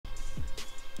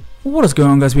What is going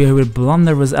on, guys? We are here with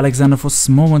Blunder vs Alexander for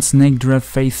Smogon Snake Draft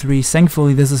Phase 3.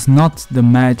 Thankfully, this is not the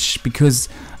match because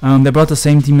they brought the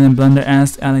same team and Blunder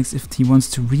asked Alex if he wants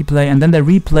to replay, and then they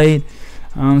replayed.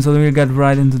 So we got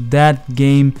right into that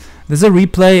game. There's a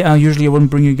replay. Usually I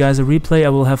wouldn't bring you guys a replay. I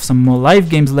will have some more live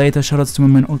games later. Shoutouts to my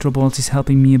man Ultra Balls. He's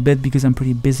helping me a bit because I'm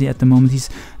pretty busy at the moment. He's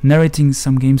narrating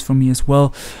some games for me as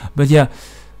well. But yeah,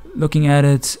 looking at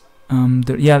it,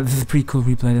 yeah, this is a pretty cool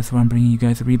replay. That's why I'm bringing you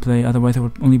guys a replay. Otherwise, I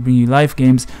would only bring you live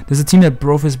games. There's a team that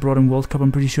Brofist brought in World Cup.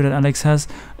 I'm pretty sure that Alex has.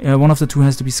 One of the two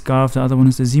has to be Scarf. The other one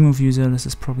is the Z-move user. This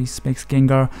is probably Spikes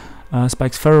Gengar,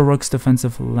 Spikes Ferroworks,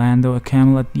 defensive Lando, a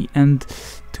Camel at the end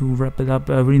to wrap it up.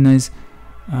 A really nice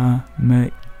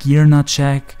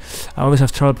Magirnachek. I always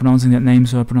have trouble pronouncing that name,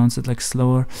 so I pronounce it like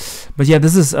slower. But yeah,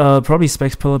 this is probably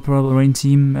Spikes Purple Rain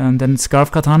team, and then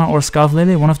Scarf Katana or Scarf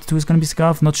Lily. One of the two is going to be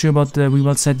Scarf. Not sure about the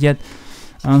Weavile set yet.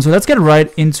 So let's get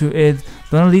right into it.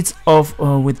 Blunder leads off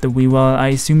with the Weavile. I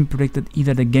assume he predicted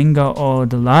either the Gengar or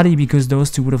the Ladi because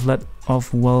those two would have led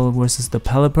off well versus the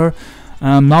Pelipper.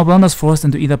 Now Blunder's forced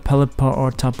into either Pelipper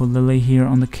or Tapu Lily here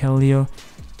on the Keldeo.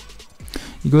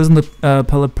 He goes on the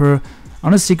Pelipper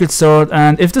on a Secret Sword,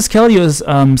 and if this Keldeo is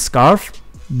Scarf,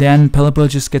 then Pelipper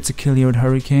just gets a kill here with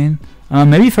Hurricane.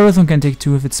 Maybe Ferrothorn can take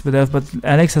two if it's split off, but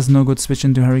Alex has no good switch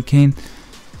into Hurricane.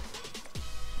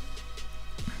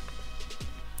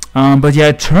 But yeah,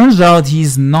 it turns out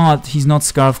he's not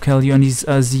Scarf Keldeo and he's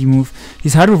Z-move.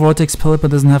 He's Hydro Vortex. Pelipper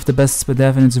doesn't have the best split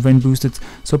def and it's rain boosted,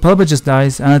 so Pelipper just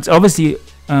dies, and it's obviously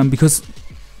because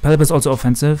Pelipper is also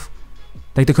offensive.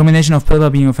 Like the combination of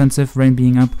Pelipper being offensive, rain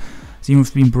being up,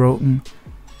 Z-move being broken,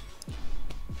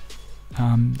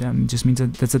 that just means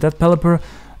that that's a dead Pelipper.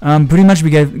 Pretty much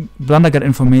Blunder got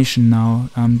information now.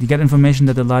 He got information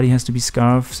that the Ladi has to be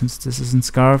Scarf, since this isn't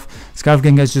Scarf. Scarf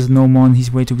Gengar is just no mon.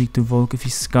 He's way too weak to Volk if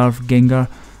he's Scarf Gengar.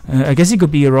 I guess he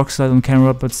could be a Rock Slide on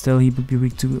camera, but still he would be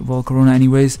weak to Volcarona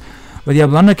anyways. But yeah,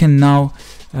 Blunder can now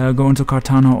go into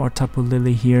Kartana or Tapu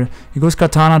Lily here. He goes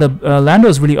Kartana. The Lando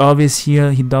is really obvious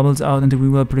here. He doubles out into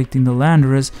Weavile, predicting the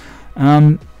Landorus.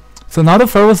 So now the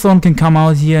Ferrothorn can come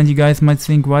out here, and you guys might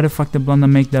think, why the fuck did Blunder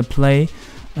make that play?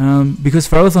 Because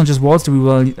Ferrothorn just walls the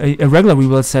Weavile, a regular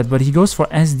Weavile set, but he goes for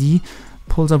SD,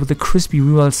 pulls up with the crispy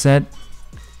Weavile set,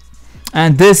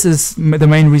 and this is the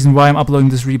main reason why I'm uploading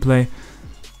this replay.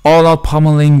 All out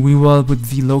pummeling Weavile with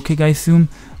the low kick, I assume,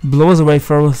 blows away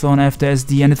Ferrothorn after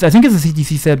SD, and I think it's a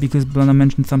CTC set because Blunder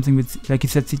mentioned something with, like he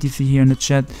said CTC here in the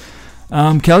chat.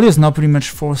 Keldeo is now pretty much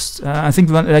forced. I think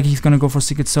like he's gonna go for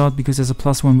Secret Sword because there's a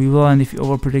 +1 Weavile, and if he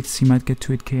over predicts, he might get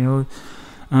 2-hit KO.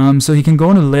 So he can go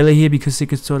into Lily here because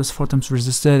Secret Sword is 4 times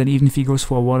resisted, and even if he goes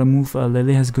for a water move,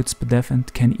 Lily has good speed def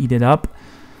and can eat it up.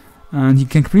 And he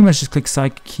can pretty much just click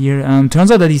Psychic here.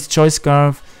 Turns out that he's Choice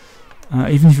Scarf.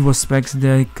 Even if he was Specs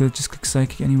there, he could just click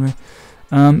Psychic anyway.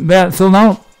 Yeah, so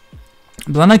now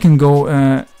Blunder can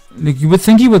go. Like you would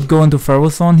think he would go into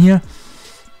Ferrothorn here.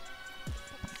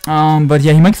 But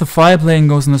yeah, he makes a fire play and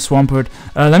goes in the Swampert.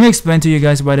 Let me explain to you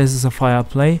guys why this is a fire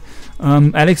play.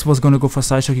 Alex was gonna go for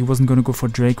Psyshock. He wasn't gonna go for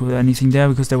Drake or anything there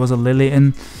because there was a Lily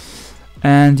in.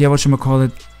 And yeah,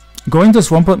 whatchamacallit, going to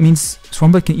Swampert means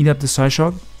Swampert can eat up the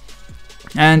Psyshock.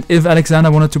 And if Alexander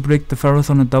wanted to break the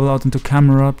Ferrothorn and double out into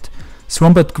Camerupt,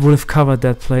 Swampert would have covered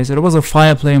that play. So it was a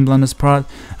fire play on Blunder's part.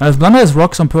 If Blunder has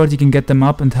rocks on Pert, he can get them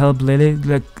up and help Lily,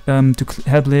 like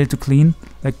help Lily to clean.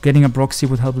 Like getting up Roxy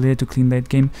would help Lily to clean late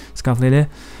game, Scarf Lily.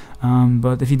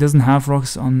 But if he doesn't have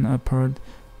rocks on Pert,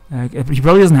 he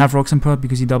probably doesn't have rocks on Pert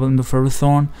because he doubled into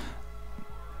Ferrothorn.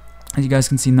 As you guys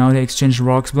can see now, they exchange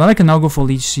rocks. Blunder can now go for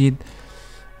Leech Seed.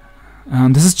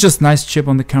 This is just nice chip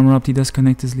on the camera up. He does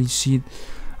connect his Leech Seed.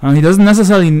 He doesn't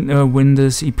necessarily win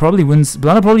this. He probably wins.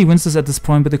 Blunder probably wins this at this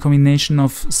point with the combination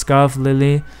of Scarf,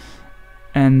 Lily,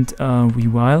 and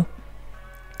Weavile.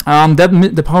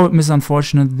 The power miss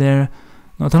unfortunate there.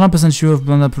 Not 100% sure if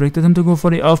Blunder predicted him to go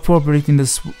for the off-power, predicting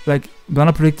this. Like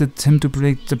Blunder predicted him to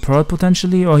predict the Pearl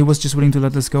potentially, or he was just willing to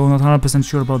let this go. Not 100%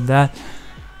 sure about that.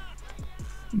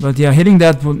 But yeah, hitting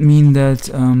that would mean that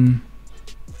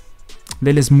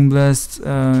Lily's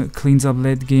Moonblast cleans up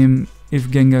late game if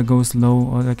Gengar goes low,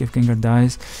 or like if Gengar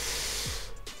dies.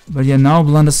 But yeah, now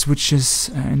Blunder switches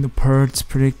into Perts,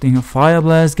 predicting a Fire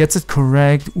Blast, gets it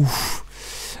correct. Oof.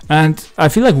 And I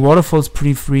feel like Waterfall's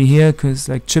pretty free here, because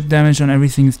like chip damage on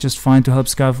everything is just fine to help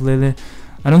Scarf Lily.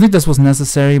 I don't think this was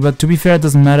necessary, but to be fair, it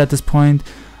doesn't matter at this point.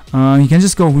 He can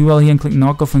just go Weavile here and click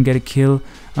Knockoff and get a kill,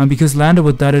 because Lando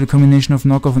would die to the combination of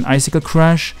Knockoff and Icicle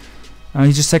Crash.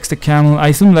 He just sacks the Camel. I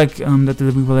assume like that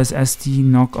the Weavile has SD,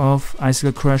 Knockoff,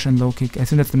 Icicle Crash, and Low Kick. I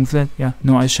think that's the moveset. Yeah,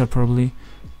 no Ice Shot probably.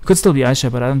 Could still be Ice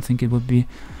Shot, but I don't think it would be.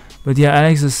 But yeah,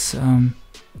 Alex is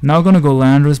Now gonna go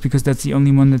Landorus because that's the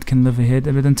only one that can live a hit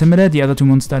with Intimidate. The other two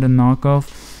ones died a knockoff.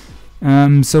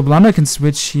 So Blunder can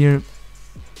switch here.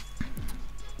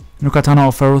 No Katana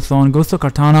or Ferrothorn. Goes to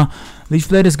Katana. Leaf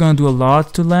Blade is gonna do a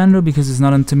lot to Lander because it's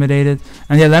not intimidated.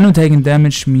 And yeah, Lander taking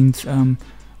damage means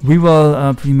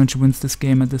Weavile pretty much wins this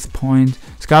game at this point.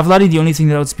 Scarflati, the only thing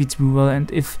that outspeeds Weavile,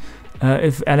 and if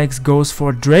Alex goes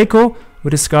for Draco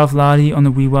with a Scarflati on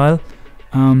the Weavile,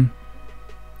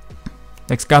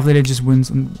 like Scarflati just wins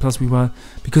and plus Weavile,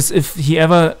 because if he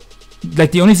ever,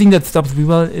 like, the only thing that stops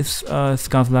Weavile is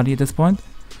Scarflati at this point.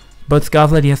 But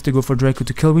Scarflati has to go for Draco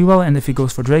to kill Weavile, and if he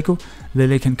goes for Draco,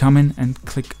 Lele can come in and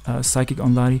click Psychic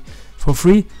on Lati for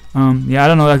free. Yeah, I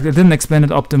don't know, like, I didn't explain it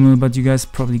optimal, but you guys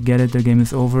probably get it. The game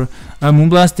is over.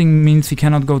 Moonblasting means he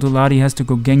cannot go to Lati, he has to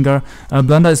go Gengar.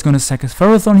 Blunder is going to sack his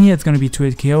Ferrothorn here, it's going to be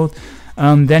 2-hit KO'd.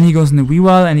 Then he goes in the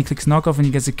Weavile and he clicks Knockoff and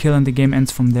he gets a kill, and the game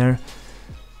ends from there.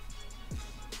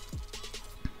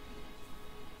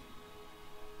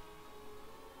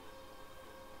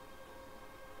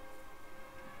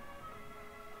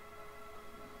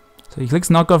 So he clicks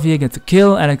Knockoff here, gets a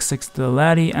kill, Alex sacks the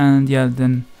Lati, and yeah,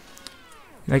 then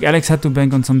like Alex had to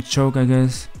bank on some choke, I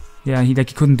guess. Yeah, he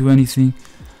couldn't do anything.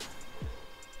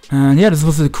 And yeah, this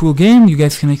was a cool game. You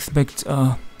guys can expect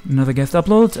another guest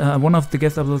upload. One of the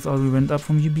guest uploads already went up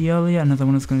from UB earlier, another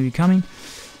one is going to be coming.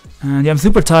 And yeah, I'm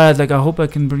super tired. Like, I hope I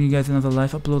can bring you guys another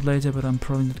live upload later, but I'm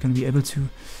probably not going to be able to.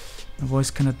 My voice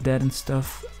kind of dead and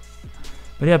stuff.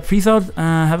 But yeah, peace out.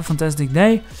 Have a fantastic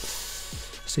day.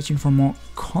 Stay tuned for more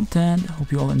content. Hope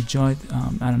you all enjoyed.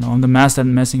 I don't know, I'm the master at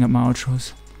messing up my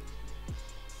outros.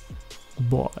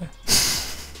 Bye.